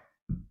Bryant.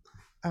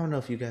 I don't know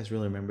if you guys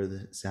really remember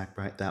Zach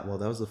Bryant that well.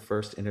 That was the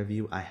first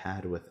interview I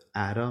had with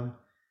Adam.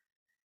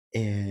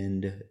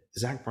 And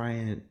Zach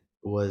Bryant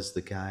was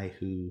the guy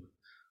who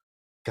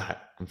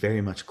got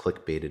very much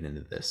clickbaited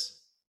into this.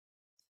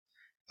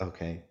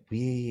 Okay,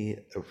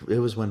 it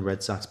was when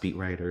Red Sox beat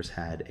writers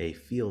had a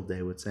field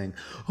day with saying,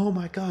 "Oh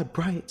my God,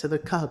 Bryant to the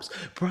Cubs,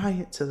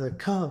 Bryant to the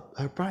Cubs,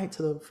 Bryant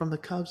from the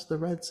Cubs to the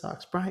Red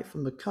Sox, Bryant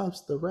from the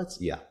Cubs to the Reds."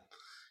 Yeah,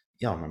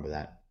 y'all remember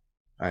that.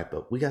 All right,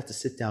 but we got to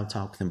sit down,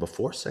 talk with him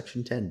before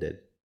Section 10 did.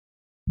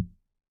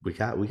 We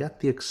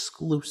got the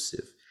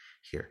exclusive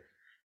here,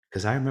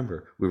 because I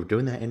remember we were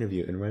doing that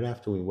interview, and right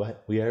after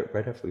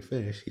we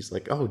finished, he's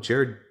like, "Oh,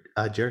 Jared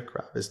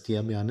Kravis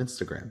DM me on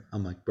Instagram."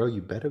 I'm like, "Bro,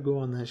 you better go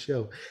on that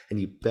show,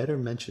 and you better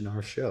mention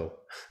our show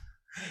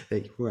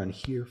that you were on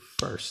here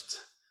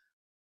first."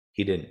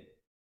 He didn't.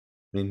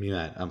 Made me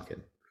mad. I'm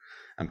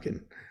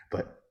kidding.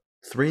 But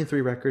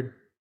 3-3 record,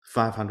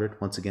 500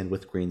 once again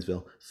with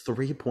Greensville,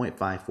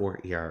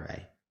 3.54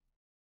 ERA.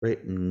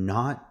 Right,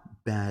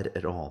 not bad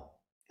at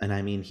all. And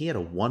I mean, he had a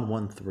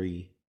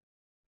 1.13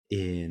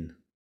 in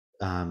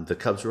the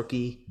Cubs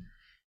rookie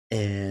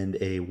and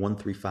a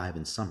 1.35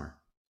 in summer.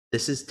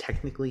 This is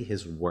technically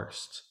his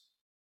worst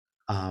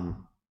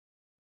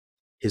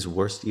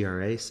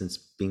ERA since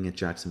being at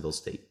Jacksonville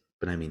State.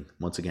 But I mean,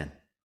 once again,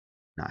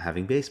 not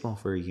having baseball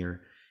for a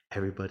year,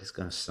 everybody's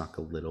going to suck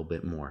a little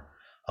bit more.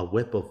 a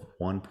whip of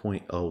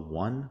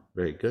 1.01,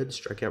 very good.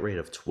 Strikeout rate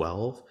of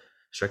 12,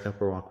 strikeout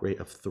per walk rate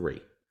of 3.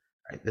 All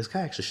right, this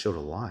guy actually showed a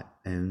lot.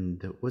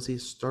 And was he a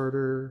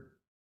starter?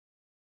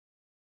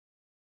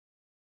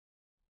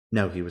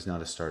 No, he was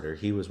not a starter.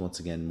 He was once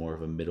again more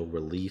of a middle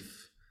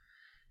relief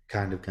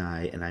kind of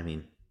guy. And I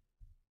mean,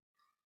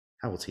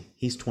 how old is he?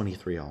 He's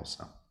 23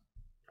 also.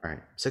 All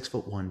right,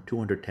 6'1",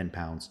 210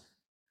 pounds.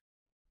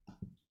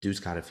 Dude's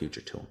got a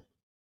future to him.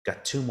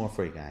 Got 2 more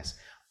for you guys.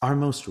 Our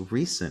most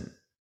recent,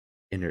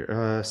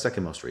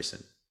 second most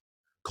recent,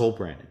 Cole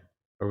Brandon.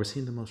 Or was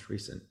he the most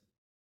recent?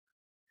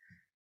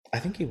 I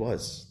think he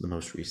was the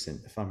most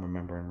recent, if I'm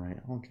remembering right.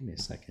 Oh, give me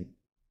a second.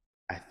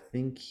 I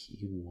think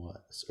he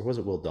was. Or was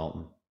it Will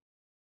Dalton?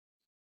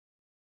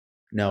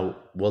 No,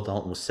 Will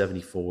Dalton was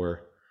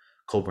 74.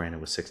 Cole Brandon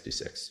was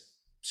 66.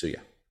 So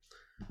yeah,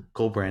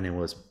 Cole Brandon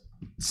was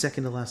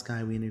second to last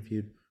guy we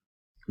interviewed.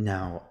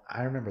 Now,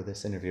 I remember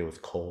this interview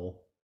with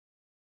Cole.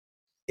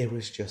 It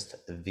was just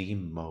the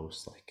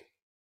most like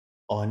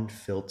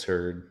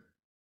unfiltered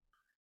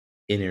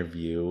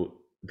interview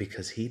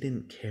because he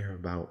didn't care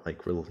about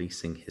like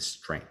releasing his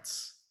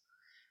strengths.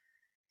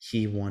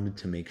 He wanted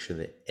to make sure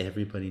that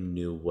everybody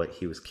knew what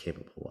he was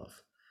capable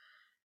of.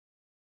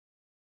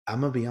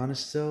 I'm going to be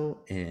honest though,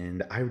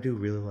 and I do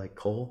really like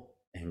Cole.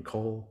 And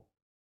Cole,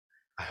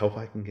 I hope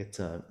I can get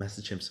to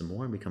message him some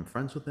more and become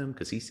friends with him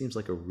because he seems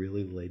like a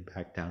really laid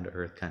back, down to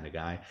earth kind of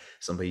guy.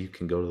 Somebody you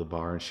can go to the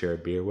bar and share a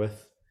beer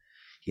with.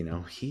 You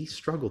know, he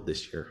struggled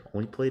this year.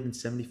 Only played in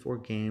 74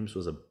 games,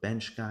 was a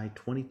bench guy,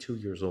 22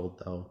 years old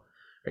though.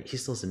 Right? He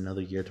still has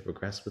another year to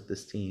progress with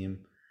this team.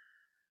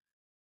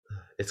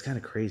 It's kind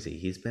of crazy.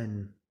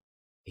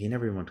 He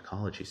never even went to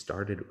college. He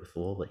started with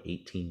Lola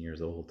 18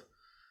 years old.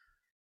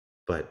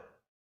 But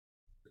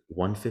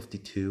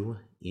 152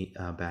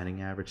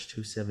 batting average,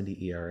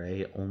 270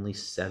 ERA, only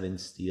 7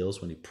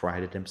 steals when he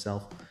prided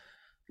himself.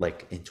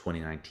 Like in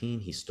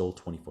 2019, he stole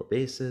 24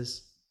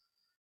 bases.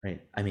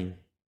 Right? I mean,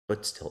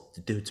 but still,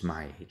 the dude's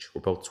my age.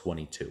 We're both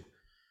 22.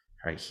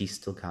 Right? He's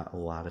still got a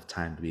lot of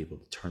time to be able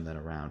to turn that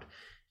around.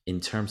 In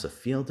terms of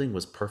fielding,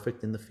 was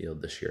perfect in the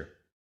field this year.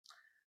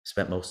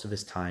 Spent most of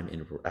his time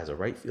as a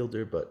right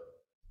fielder, but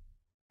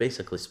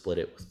basically split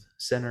it with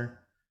center.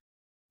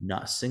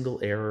 Not a single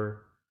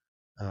error.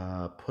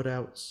 Put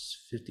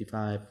outs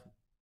 55.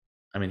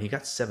 I mean, he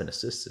got 7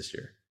 assists this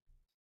year.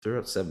 Threw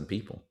out 7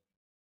 people.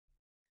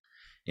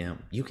 You know,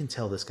 you can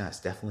tell this guy's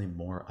definitely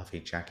more of a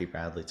Jackie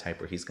Bradley type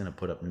where he's going to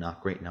put up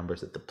not great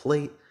numbers at the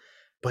plate,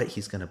 but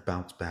he's going to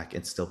bounce back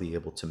and still be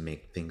able to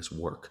make things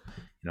work.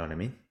 You know what I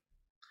mean?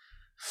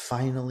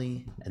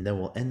 Finally, and then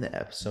we'll end the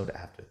episode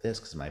after this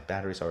because my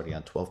battery's already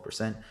on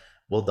 12%.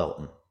 Will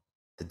Dalton,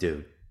 the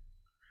dude,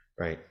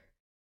 right?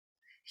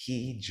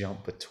 He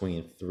jumped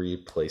between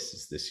 3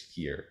 places this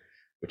year,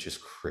 which is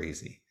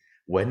crazy.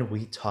 When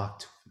we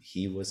talked,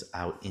 he was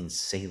out in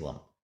Salem.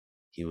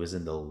 He was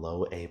in the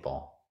low A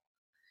ball.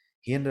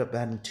 He ended up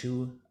batting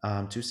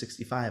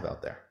 265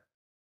 out there.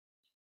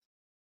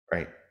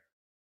 Right.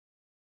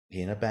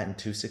 He ended up batting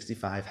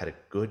 265, had a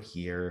good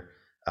year,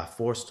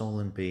 4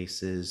 stolen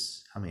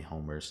bases. How many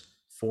homers?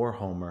 4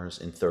 homers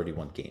in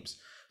 31 games.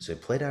 So he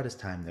played out his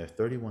time there,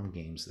 31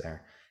 games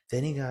there.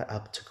 Then he got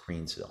up to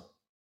Greensville.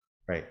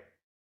 Right.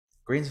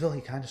 Greensville,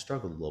 he kind of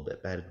struggled a little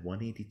bit, batted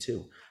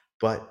 182.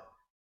 But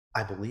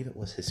I believe it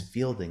was his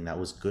fielding that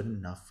was good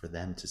enough for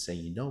them to say,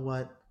 you know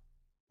what?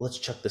 Let's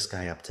chuck this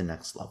guy up to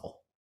next level.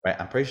 Right?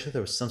 I'm pretty sure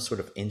there was some sort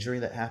of injury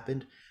that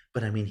happened.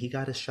 But I mean, he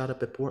got his shot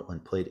up at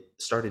Portland,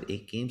 started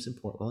 8 games in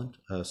Portland,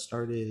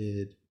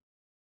 doesn't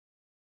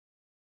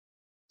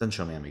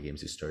show me how many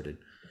games he started,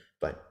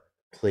 but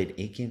played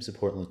 8 games in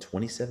Portland,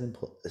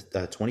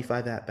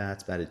 25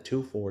 at-bats, batted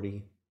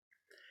 240.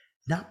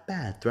 Not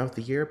bad. Throughout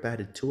the year,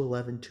 batted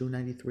 211,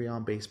 293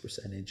 on base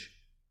percentage.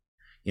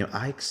 You know,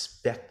 I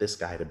expect this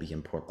guy to be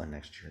in Portland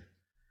next year.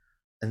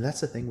 And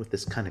that's the thing with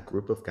this kind of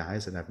group of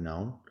guys that I've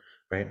known,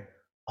 right?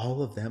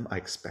 All of them I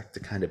expect to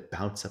kind of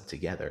bounce up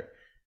together.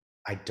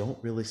 I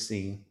don't really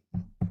see.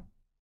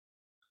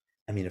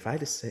 I mean, if I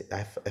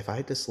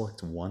had to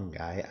select one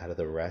guy out of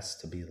the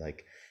rest to be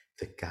like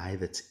the guy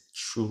that's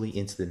truly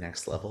into the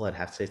next level, I'd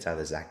have to say it's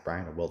either Zach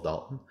Bryan or Will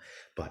Dalton.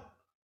 But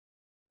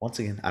once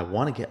again, I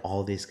want to get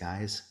all these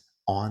guys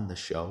on the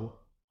show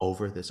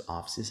over this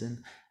offseason.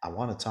 I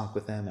want to talk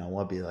with them and I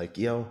want to be like,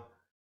 yo,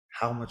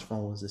 how much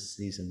fun was this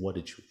season? What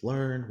did you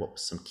learn? What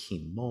was some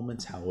key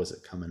moments? How was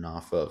it coming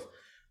off of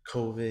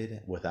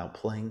COVID without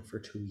playing for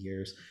 2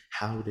 years?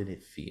 How did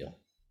it feel?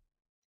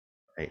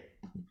 Right?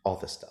 All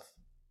this stuff.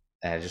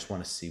 And I just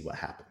want to see what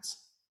happens.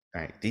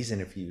 All right. These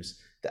interviews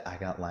that I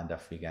got lined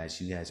up for you guys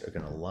are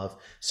going to love.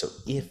 So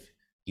if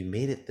you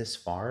made it this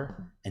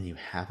far and you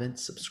haven't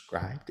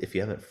subscribed, if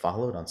you haven't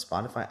followed on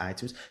Spotify,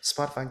 iTunes,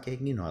 Spotify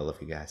gang, you know I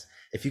love you guys.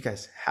 If you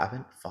guys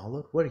haven't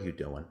followed, what are you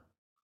doing?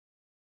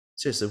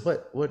 Seriously,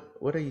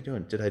 what are you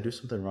doing? Did I do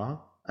something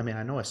wrong? I mean,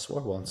 I know I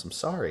swore once. I'm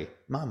sorry.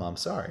 Mama, I'm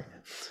sorry.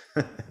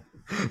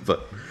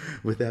 But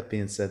with that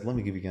being said, let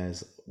me give you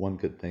guys one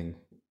good thing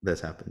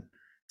that's happened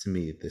to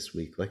me this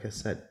week. Like I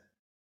said,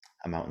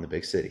 I'm out in the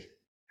big city.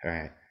 All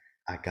right.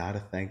 I gotta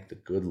thank the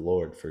good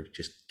Lord for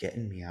just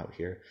getting me out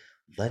here,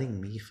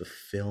 letting me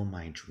fulfill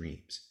my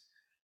dreams.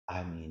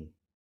 I mean,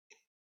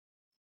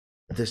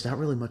 there's not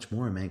really much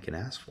more a man can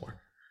ask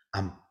for.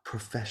 I'm a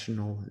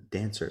professional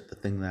dancer, the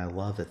thing that I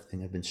love, the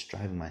thing I've been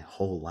striving my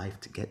whole life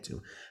to get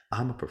to.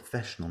 I'm a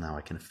professional now.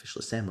 I can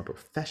officially say I'm a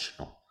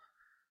professional.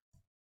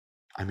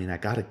 I mean, I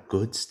got a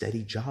good,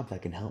 steady job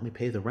that can help me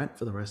pay the rent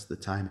for the rest of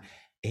the time.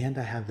 And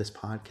I have this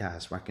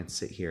podcast where I can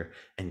sit here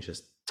and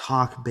just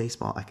talk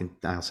baseball.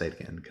 I'll say it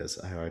again because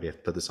I already have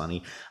to put this on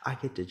E. I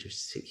get to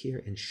just sit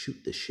here and shoot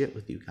the shit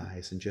with you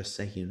guys and just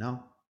say,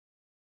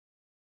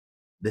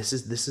 this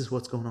is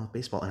what's going on with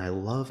baseball. And I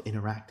love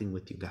interacting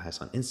with you guys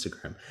on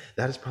Instagram.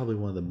 That is probably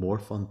one of the more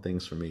fun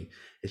things for me.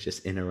 It's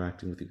just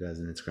interacting with you guys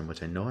on Instagram,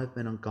 which I know I've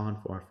been gone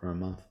for a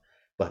month,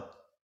 but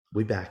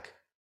we back.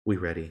 We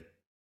ready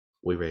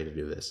to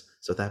do this.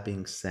 So that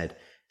being said,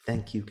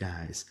 thank you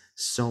guys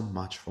so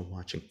much for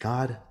watching.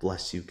 God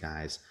bless you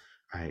guys.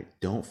 All right,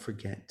 don't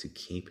forget to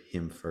keep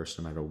him first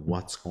no matter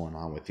what's going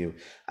on with you.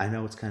 I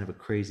know it's kind of a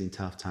crazy and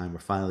tough time. We're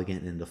finally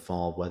getting into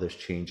fall. Weather's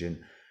changing.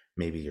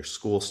 Maybe your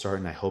school's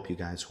starting. I hope you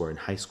guys who are in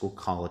high school,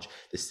 college,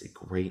 this is a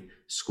great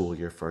school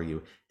year for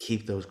you.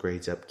 Keep those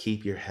grades up.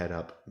 Keep your head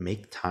up.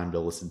 Make time to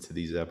listen to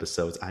these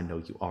episodes. I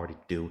know you already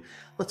do.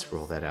 Let's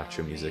roll that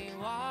outro music.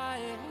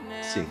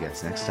 See you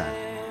guys next time.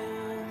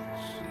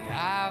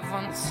 Have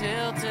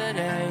until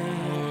today,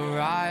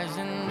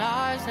 rising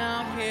eyes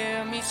now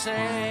hear me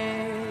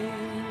say,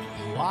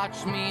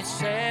 watch me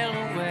sail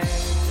away,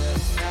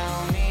 just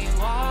tell me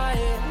why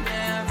it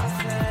never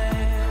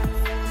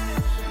fails.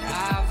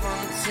 Have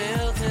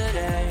until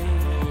today,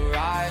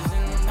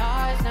 rising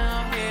eyes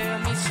now hear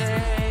me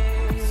say,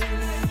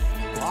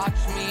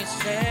 watch me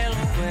sail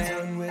away.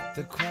 I'm done with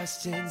the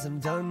questions, I'm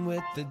done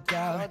with the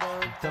doubt.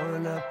 I'm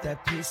throwing up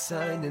that peace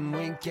sign and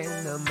winking,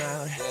 I'm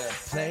out.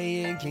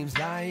 Playing games,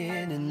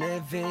 lying and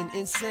living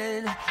in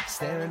sin,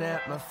 staring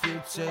at my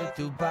future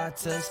through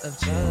bottles of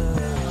gin.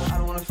 I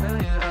don't wanna fail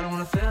you, I don't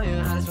wanna fail you,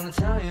 I just wanna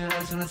tell you,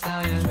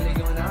 it's really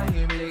going on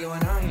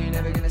here,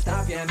 never gonna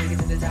stop, yeah, make it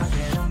to the top,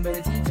 yeah. Don't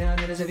better deep down,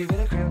 it is every bit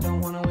of crap.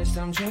 Don't wanna waste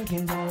time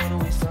drinking, don't wanna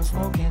waste time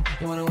smoking,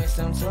 you wanna waste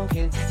time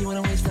talking, you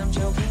wanna waste time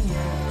joking,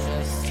 yeah.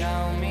 Just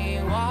tell me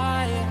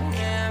why it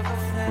never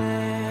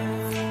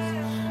fails.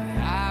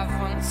 Have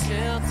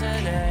until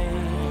today,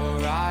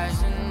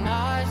 rising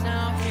eyes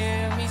now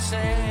hear me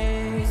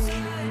say,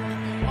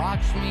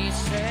 watch me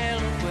sail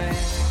away.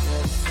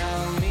 Just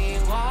tell me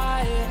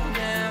why it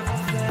never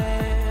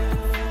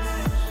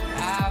fails.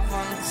 Have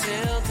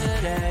until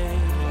today,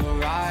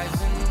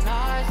 rising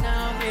eyes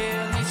now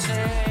hear me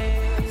say,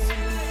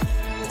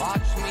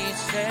 watch me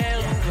sail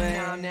away.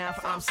 Now,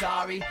 I'm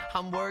sorry,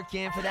 I'm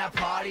working for that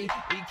party.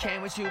 We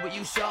came with you, but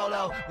you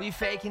solo. We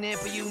faking it,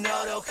 but you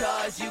know though,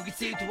 cause you can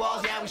see through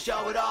walls. Yeah, we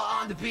show it all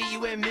on the beat,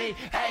 you and me.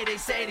 Hey, they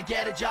say to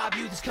get a job,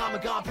 you just come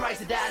and gone,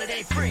 price of that, it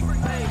ain't free.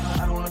 Hey,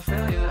 I don't wanna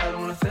fail you, I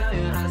don't wanna fail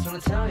you, I just wanna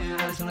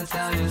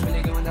tell you, it's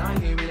really going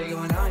on here,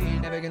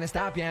 never gonna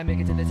stop, yeah, make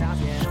it to the top,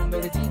 yeah. Don't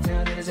better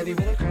detail, it is every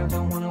bit of crap.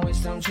 Don't wanna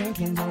waste time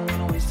drinking, don't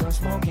wanna waste time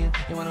smoking,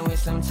 you wanna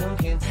waste time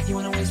talking, you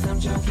wanna waste time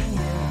joking,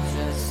 yeah.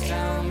 Just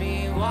tell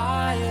me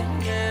why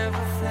it never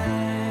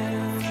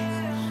fails.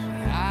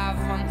 Have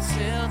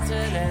until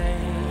today,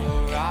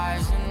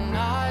 rising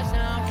eyes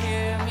now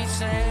hear me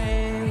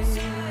say,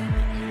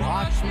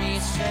 watch me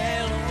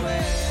sail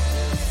away.